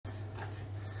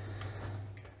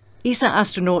ESA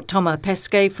astronaut Thomas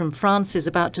Pesquet from France is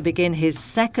about to begin his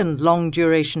second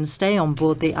long-duration stay on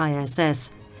board the ISS.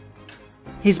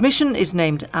 His mission is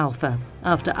named Alpha,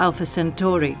 after Alpha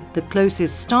Centauri, the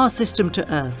closest star system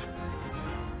to Earth.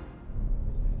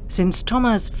 Since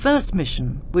Thomas' first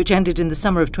mission, which ended in the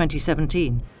summer of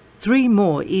 2017, 3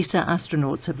 more ESA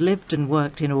astronauts have lived and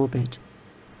worked in orbit.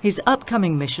 His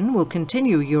upcoming mission will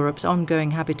continue Europe's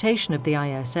ongoing habitation of the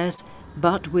ISS,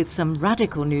 but with some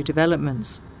radical new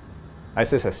developments.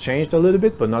 ISS has changed a little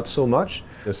bit, but not so much.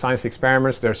 The science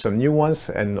experiments, there's some new ones,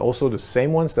 and also the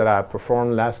same ones that I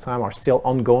performed last time are still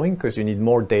ongoing because you need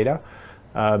more data.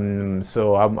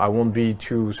 So I won't be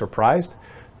too surprised.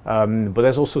 But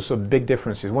there's also some big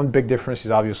differences. One big difference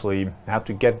is obviously how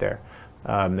to get there.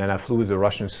 And I flew with the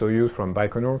Russian Soyuz from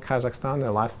Baikonur, Kazakhstan,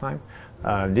 the last time.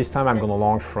 This time I'm going to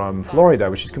launch from Florida,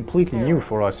 which is completely new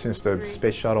for us since the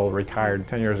space shuttle retired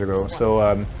 10 years ago.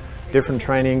 So different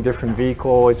training, different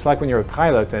vehicle. It's like when you're a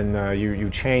pilot and you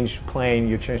change plane,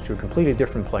 you change to a completely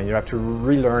different plane. You have to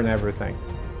relearn everything.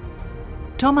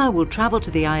 Thomas will travel to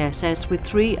the ISS with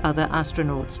 3 other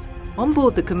astronauts on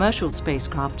board the commercial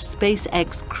spacecraft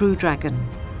SpaceX Crew Dragon.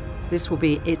 This will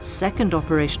be its second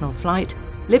operational flight,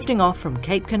 lifting off from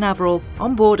Cape Canaveral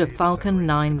on board a Falcon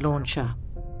 9 launcher.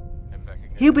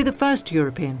 He'll be the first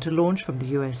European to launch from the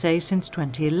USA since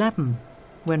 2011,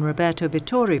 when Roberto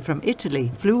Vittori from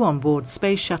Italy flew on board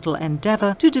Space Shuttle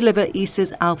Endeavour to deliver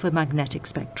ESA's Alpha magnetic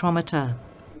spectrometer.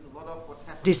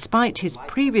 Despite his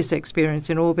previous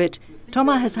experience in orbit,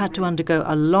 Thomas has had to undergo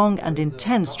a long and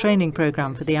intense training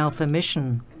program for the Alpha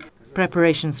mission.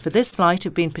 Preparations for this flight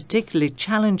have been particularly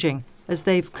challenging, as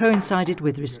they've coincided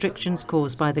with restrictions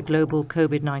caused by the global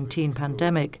COVID-19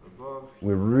 pandemic.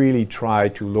 We really try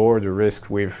to lower the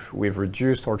risk. We've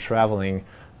reduced our traveling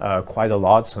quite a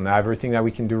lot, so now everything that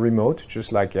we can do remote,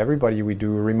 just like everybody, we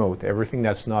do remote. Everything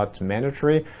that's not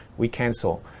mandatory, we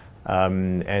cancel.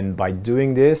 And by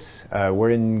doing this, we're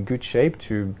in good shape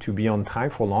to be on time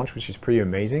for launch, which is pretty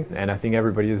amazing. And I think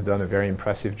everybody has done a very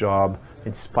impressive job,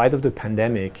 in spite of the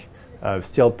pandemic,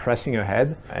 still pressing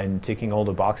ahead and ticking all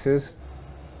the boxes.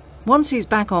 Once he's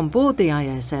back on board the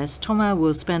ISS, Thomas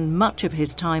will spend much of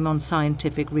his time on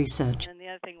scientific research.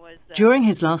 During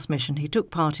his last mission, he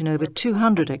took part in over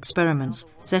 200 experiments,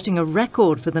 setting a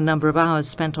record for the number of hours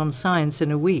spent on science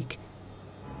in a week.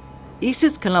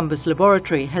 ESA's Columbus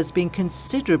laboratory has been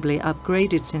considerably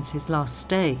upgraded since his last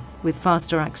stay, with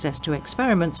faster access to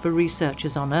experiments for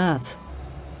researchers on Earth.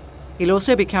 He'll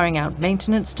also be carrying out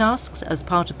maintenance tasks as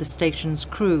part of the station's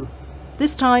crew,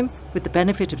 this time with the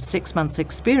benefit of 6 months'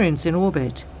 experience in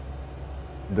orbit.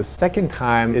 The second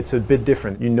time, it's a bit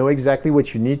different. You know exactly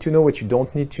what you need to know, what you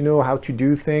don't need to know, how to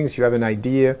do things, you have an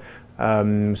idea.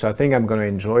 So I think I'm going to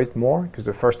enjoy it more, because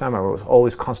the first time I was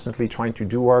always constantly trying to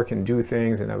do work and do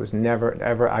things, and I was never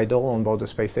ever idle on board the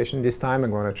space station. This time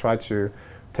I'm going to try to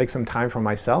take some time for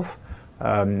myself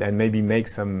and maybe make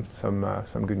some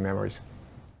good memories.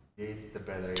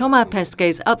 Thomas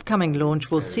Pesquet's upcoming launch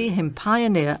will see him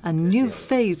pioneer a new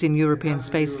phase in European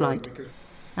spaceflight,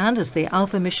 and as the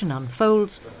Alpha mission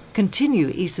unfolds, continue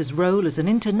ESA's role as an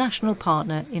international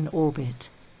partner in orbit.